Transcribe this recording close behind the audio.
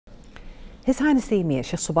His Highness the Amir,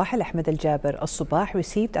 Sheikh Al-Ahmad Al-Sabah,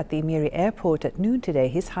 received at the Amiri airport at noon today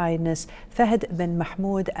His Highness Fahad bin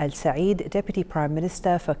Mahmoud Al-Saeed, Deputy Prime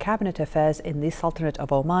Minister for Cabinet Affairs in the Sultanate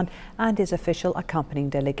of Oman, and his official accompanying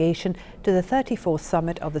delegation to the 34th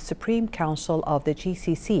Summit of the Supreme Council of the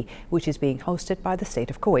GCC, which is being hosted by the State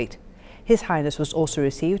of Kuwait. His Highness was also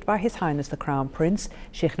received by His Highness the Crown Prince,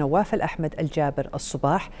 Sheikh Al-Ahmad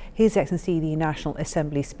Al-Sabah, His Excellency the National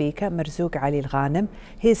Assembly Speaker Marzouk Ali Al-Ghanem,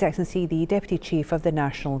 His Excellency the Deputy Chief of the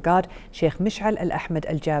National Guard, Sheikh Mish'al Al-Ahmad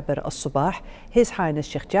Al-Sabah, His Highness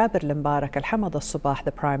Sheikh Jabir Al-Mbarak Al-Hamad Al-Sabah,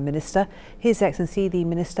 the Prime Minister, His Excellency the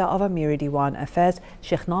Minister of Amiri Diwan Affairs,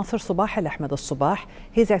 Sheikh Nasser Sabah Al-Ahmad Al-Sabah,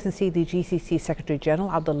 His Excellency the GCC Secretary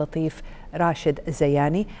General Abdul Latif Rashid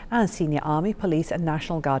Zayani, and senior Army, Police and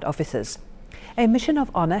National Guard officers. A mission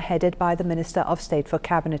of honour headed by the Minister of State for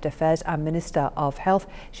Cabinet Affairs and Minister of Health,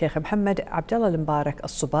 Sheikh Mohammed Abdullah Al-Mbarak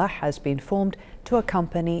Al-Sabah, has been formed to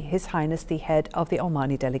accompany His Highness the head of the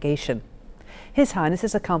Omani delegation. His Highness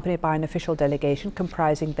is accompanied by an official delegation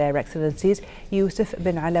comprising Their Excellencies Yusuf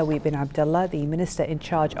bin Alawi bin Abdullah, the Minister in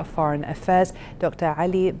charge of Foreign Affairs, Dr.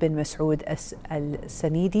 Ali bin Masood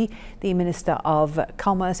Al-Sanidi, the Minister of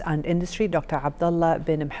Commerce and Industry, Dr. Abdullah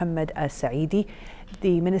bin Muhammad Al-Saeedi,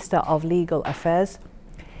 the Minister of Legal Affairs.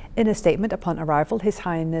 In a statement upon arrival, His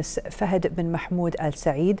Highness Fahad bin Mahmoud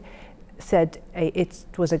Al-Saeed said it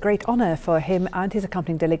was a great honour for him and his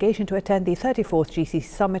accompanying delegation to attend the 34th GCC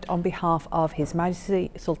Summit on behalf of His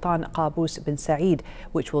Majesty Sultan Qaboos bin Saeed,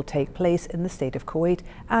 which will take place in the State of Kuwait,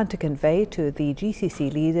 and to convey to the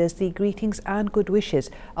GCC leaders the greetings and good wishes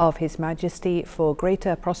of His Majesty for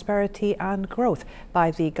greater prosperity and growth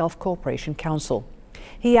by the Gulf Cooperation Council.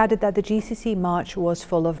 He added that the GCC March was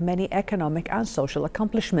full of many economic and social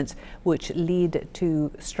accomplishments, which lead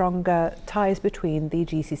to stronger ties between the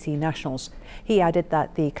GCC nationals. He added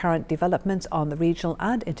that the current developments on the regional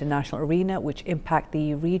and international arena, which impact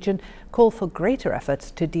the region, call for greater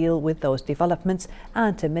efforts to deal with those developments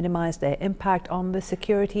and to minimize their impact on the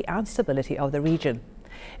security and stability of the region.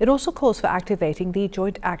 It also calls for activating the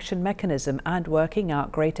Joint Action Mechanism and working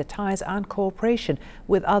out greater ties and cooperation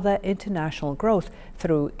with other international growth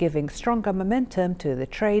through giving stronger momentum to the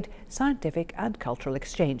trade, scientific and cultural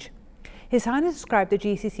exchange. His Highness described the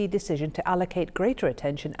GCC decision to allocate greater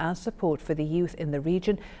attention and support for the youth in the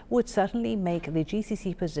region would certainly make the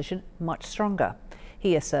GCC position much stronger.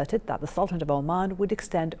 He asserted that the Sultanate of Oman would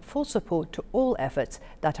extend full support to all efforts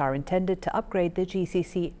that are intended to upgrade the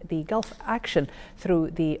GCC, the Gulf Action, through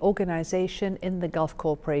the organisation in the Gulf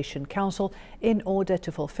Cooperation Council in order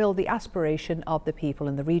to fulfil the aspiration of the people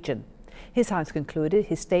in the region. His Highness concluded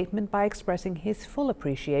his statement by expressing his full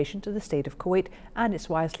appreciation to the State of Kuwait and its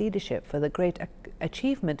wise leadership for the great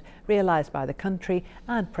achievement realised by the country,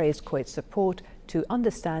 and praised Kuwait's support to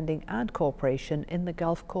understanding and cooperation in the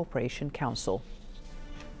Gulf Cooperation Council.